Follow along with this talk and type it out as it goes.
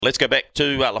Let's go back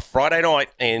to Friday night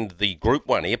and the Group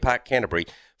 1 Air Park Canterbury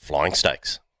Flying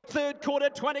Stakes. Third quarter,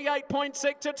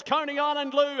 28.6. It's Coney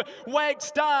Island Lou, Wag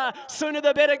Star. Sooner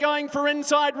the better going for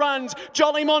inside runs.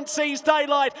 Jollymont sees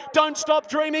daylight. Don't Stop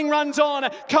Dreaming runs on.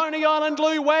 Coney Island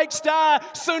Lou, Wag Star.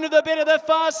 Sooner the better the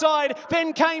far side.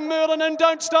 Then came Merlin and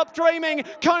Don't Stop Dreaming.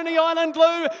 Coney Island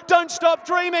Lou, Don't Stop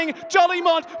Dreaming.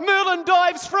 Jollymont, Merlin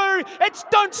dives through. It's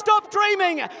Don't Stop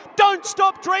Dreaming. Don't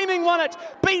Stop Dreaming won it.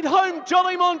 Beat home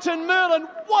Jollymont and Merlin.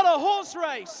 What a horse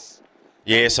race.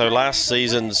 Yeah, so last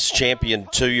season's champion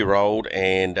 2-year-old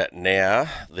and now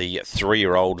the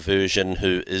 3-year-old version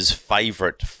who is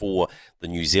favourite for the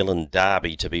New Zealand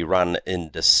Derby to be run in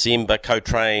December,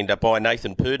 co-trained by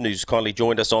Nathan Purdon, who's kindly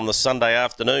joined us on the Sunday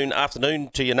afternoon.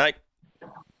 Afternoon to you, Nate.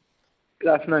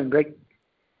 Good afternoon, Greg.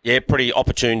 Yeah, pretty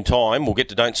opportune time. We'll get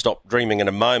to Don't Stop Dreaming in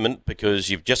a moment because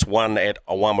you've just won at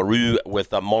Awamaru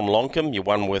with Mon Lonkum. You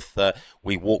won with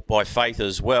We Walk by Faith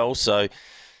as well, so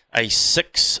a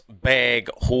 6-bag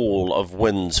haul of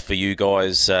wins for you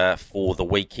guys for the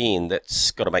weekend.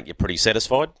 That's got to make you pretty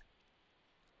satisfied.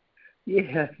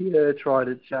 Yeah, that's right.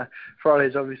 It's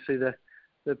Friday's obviously the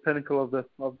pinnacle of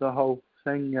the whole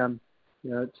thing.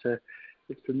 It's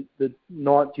the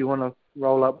night you want to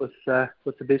roll up with the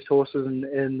best horses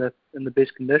in the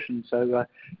best condition. So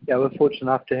we're fortunate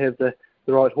enough to have the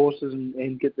right horses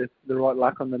and get the right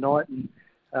luck on the night.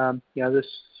 And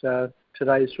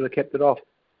today sort of kept it off.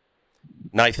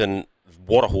 Nathan,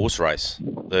 what a horse race.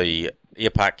 The Air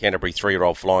Park Canterbury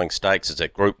 3-year-old Flying Stakes is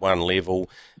at Group 1 level.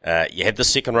 You had the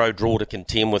second row draw to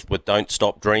contend with Don't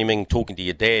Stop Dreaming. Talking to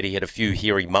your dad, he had a few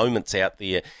hairy moments out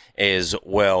there as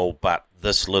well, but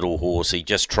this little horse, he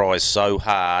just tries so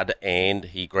hard, and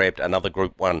he grabbed another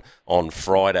Group 1 on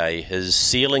Friday. His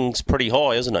ceiling's pretty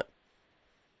high, isn't it?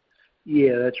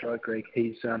 Yeah, that's right, Greg.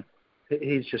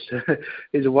 He's just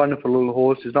he's a wonderful little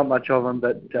horse. There's not much of him,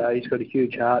 but he's got a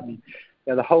huge heart, and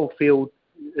the whole field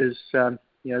is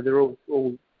they're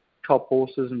all top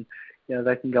horses, and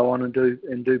they can go on and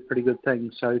do pretty good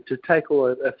things. So to tackle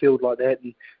a field like that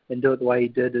and do it the way he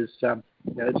did is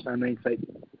it's no mean feat.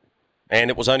 And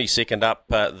it was only second up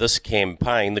this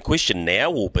campaign. The question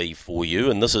now will be for you,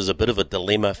 and this is a bit of a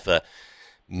dilemma for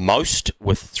most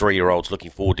with 3-year-olds looking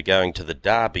forward to going to the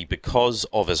Derby because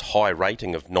of his high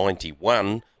rating of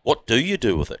 91. What do you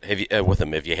do with it? Have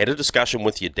you had a discussion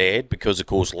with your dad? Because, of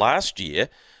course, last year,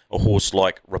 a horse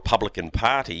like Republican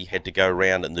Party had to go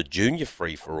around in the junior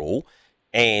free-for-all,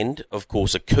 and, of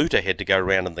course, Akuta had to go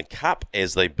around in the Cup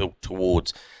as they built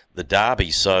towards the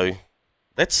Derby. So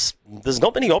there's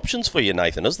not many options for you,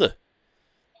 Nathan, is there?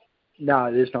 No,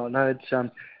 there's not. No,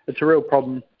 it's a real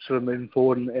problem sort of moving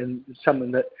forward, and it's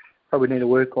something that probably need to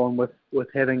work on with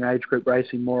having age group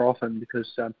racing more often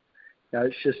because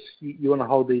it's just you want to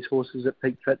hold these horses at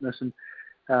peak fitness, and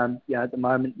at the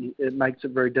moment it makes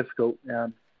it very difficult.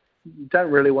 You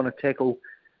don't really want to tackle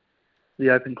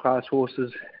the open class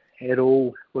horses at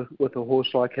all with a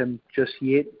horse like him just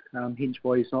yet. Hence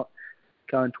why he's not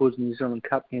going towards the New Zealand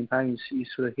Cup campaign. He's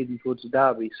sort of heading towards the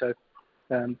Derby. So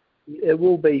it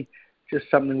will be just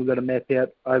something we've got to map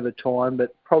out over time,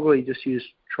 but probably just use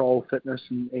trial fitness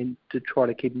and to try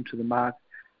to keep him to the mark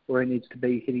where he needs to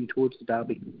be heading towards the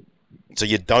Derby. So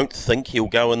you don't think he'll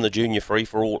go in the junior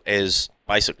free-for-all as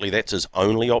basically that's his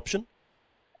only option?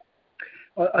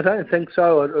 I don't think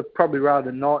so. I'd probably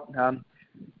rather not.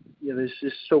 There's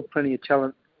just still plenty of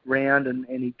talent around, and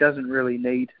he doesn't really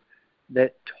need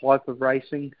that type of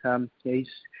racing.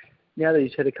 Now that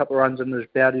he's had a couple of runs under his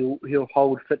belt, he'll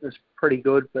hold fitness pretty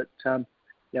good, but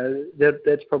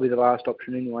that's probably the last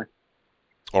option anyway.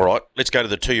 All right, let's go to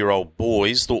the 2-year-old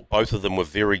boys. Thought both of them were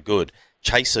very good.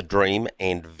 Chase a Dream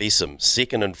and Vesem,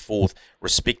 2nd and 4th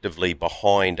respectively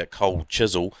behind a Cold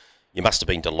Chisel. You must have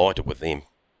been delighted with them.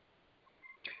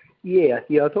 Yeah,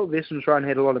 I thought Vesem's run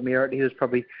had a lot of merit.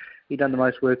 He done the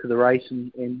most work of the race,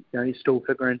 and he's still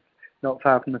figuring not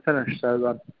far from the finish.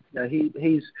 So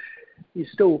he's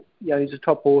still he's a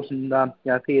top horse, and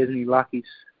if he has any luck, he's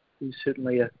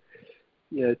certainly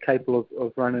capable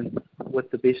of running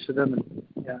with the best of them.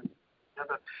 And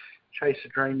another Chase a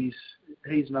Dream,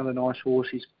 he's another nice horse.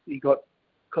 He got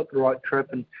the right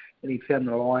trip, and he found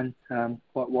the line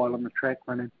quite wide on the track,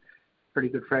 running pretty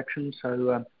good fraction.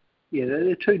 So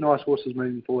they're two nice horses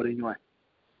moving forward anyway.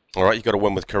 All right, you've got to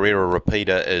win with Carrera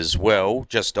Repeater as well.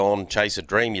 Just on Chase a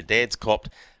Dream, your dad's copped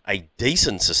a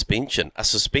decent suspension, a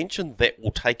suspension that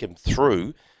will take him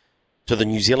through to the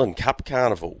New Zealand Cup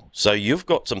Carnival. So you've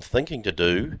got some thinking to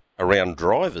do around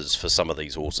drivers for some of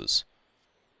these horses.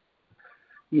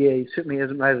 Yeah, he certainly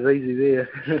hasn't made it easy there.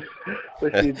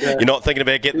 You're not thinking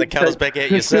about getting the colours back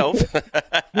out yourself?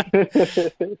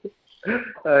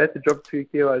 I had to drop a few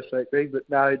kilos, so Greg. But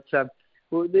no, it's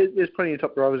well, there's plenty of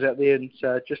top drivers out there, and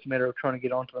it's just a matter of trying to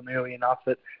get onto them early enough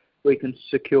that we can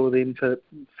secure them for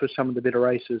some of the better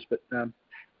races. But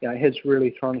it has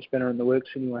really thrown a spanner in the works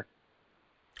anyway.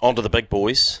 On to the big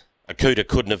boys. Akuta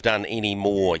couldn't have done any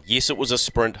more. Yes, it was a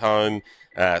sprint home.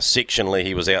 Sectionally,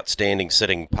 he was outstanding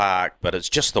sitting park, but it's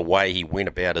just the way he went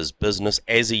about his business,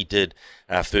 as he did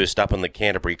first up in the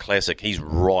Canterbury Classic. He's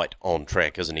right on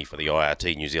track, isn't he, for the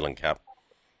IRT New Zealand Cup?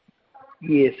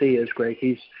 Yes, he is, Greg.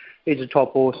 He's a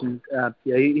top horse, and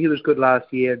he was good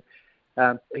last year.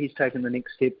 He's taken the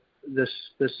next step this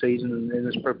season in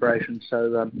his preparation.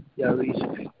 So he's on a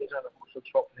horse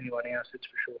that's top than anyone else, that's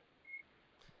for sure.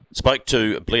 Spoke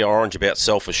to Blair Orange about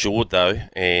Self-Assured, though,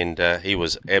 and he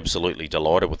was absolutely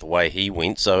delighted with the way he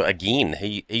went. So, again,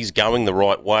 he's going the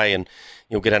right way, and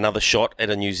he'll get another shot at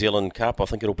a New Zealand Cup. I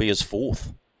think it'll be his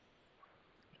fourth.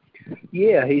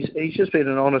 Yeah, he's just been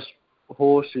an honest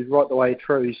horse. He's right the way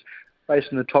through. He's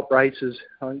racing the top races,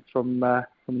 I think, from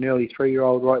an early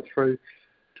 3-year-old right through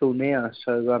till now.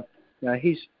 So,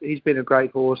 he's been a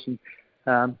great horse,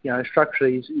 and,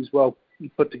 structurally he's well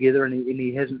put together, and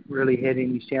he hasn't really had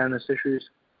any soundness issues,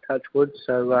 touch wood.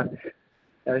 So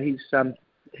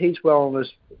he's well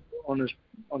on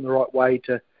the right way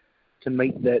to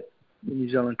meet that New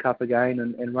Zealand Cup again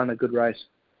and run a good race.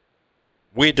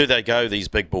 Where do they go, these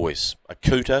big boys?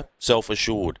 Akuta,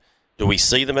 Self-Assured. Do we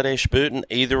see them at Ashburton,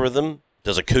 either of them?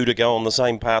 Does Akuta go on the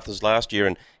same path as last year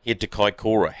and head to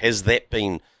Kaikoura? Has that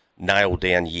been nailed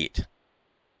down yet?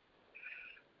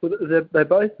 Well, they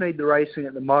both need the racing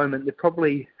at the moment. They're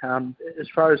probably, as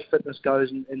far as fitness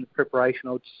goes in the preparation,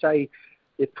 I would say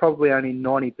they're probably only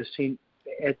 90%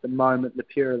 at the moment, the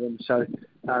pair of them. So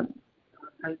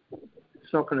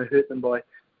it's not going to hurt them by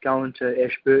going to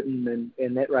Ashburton,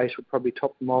 and that race would probably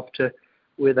top them off to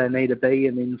where they need to be.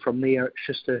 And then from there, it's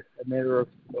just a matter of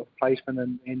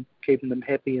placement and keeping them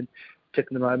happy and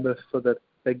ticking them over for the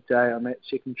big day on that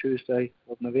second Tuesday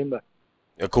of November.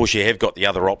 Of course, you have got the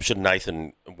other option,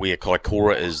 Nathan, where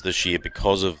Kaikoura is this year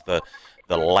because of the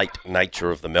late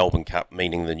nature of the Melbourne Cup,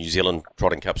 meaning the New Zealand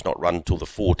Trotting Cup's not run until the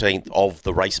 14th of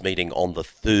the race meeting on the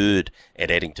 3rd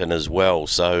at Addington as well.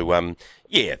 So,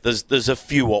 there's a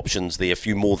few options there, a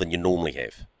few more than you normally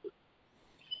have.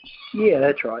 Yeah,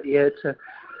 that's right. Yeah, it's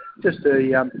just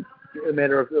a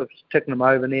matter of ticking them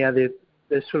over now.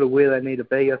 They're sort of where they need to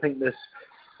be. I think this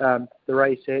the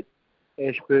race at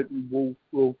Ashburton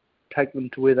will take them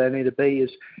to where they need to be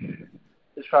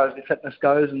as far as their fitness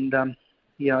goes, and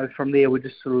from there we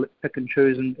just sort of pick and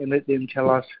choose and let them tell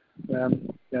us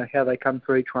how they come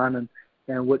through each one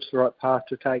and which the right path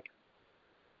to take.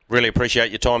 Really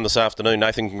appreciate your time this afternoon,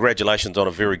 Nathan. Congratulations on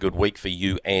a very good week for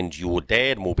you and your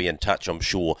dad, and we'll be in touch, I'm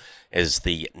sure, as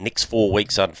the next 4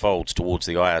 weeks unfolds towards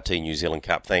the IRT New Zealand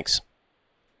Cup. Thanks.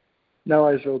 No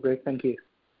worries, all, Greg. Thank you.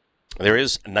 There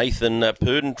is Nathan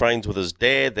Purdon, trains with his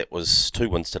dad. That was 2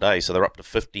 wins today, so they're up to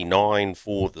 59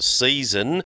 for the season.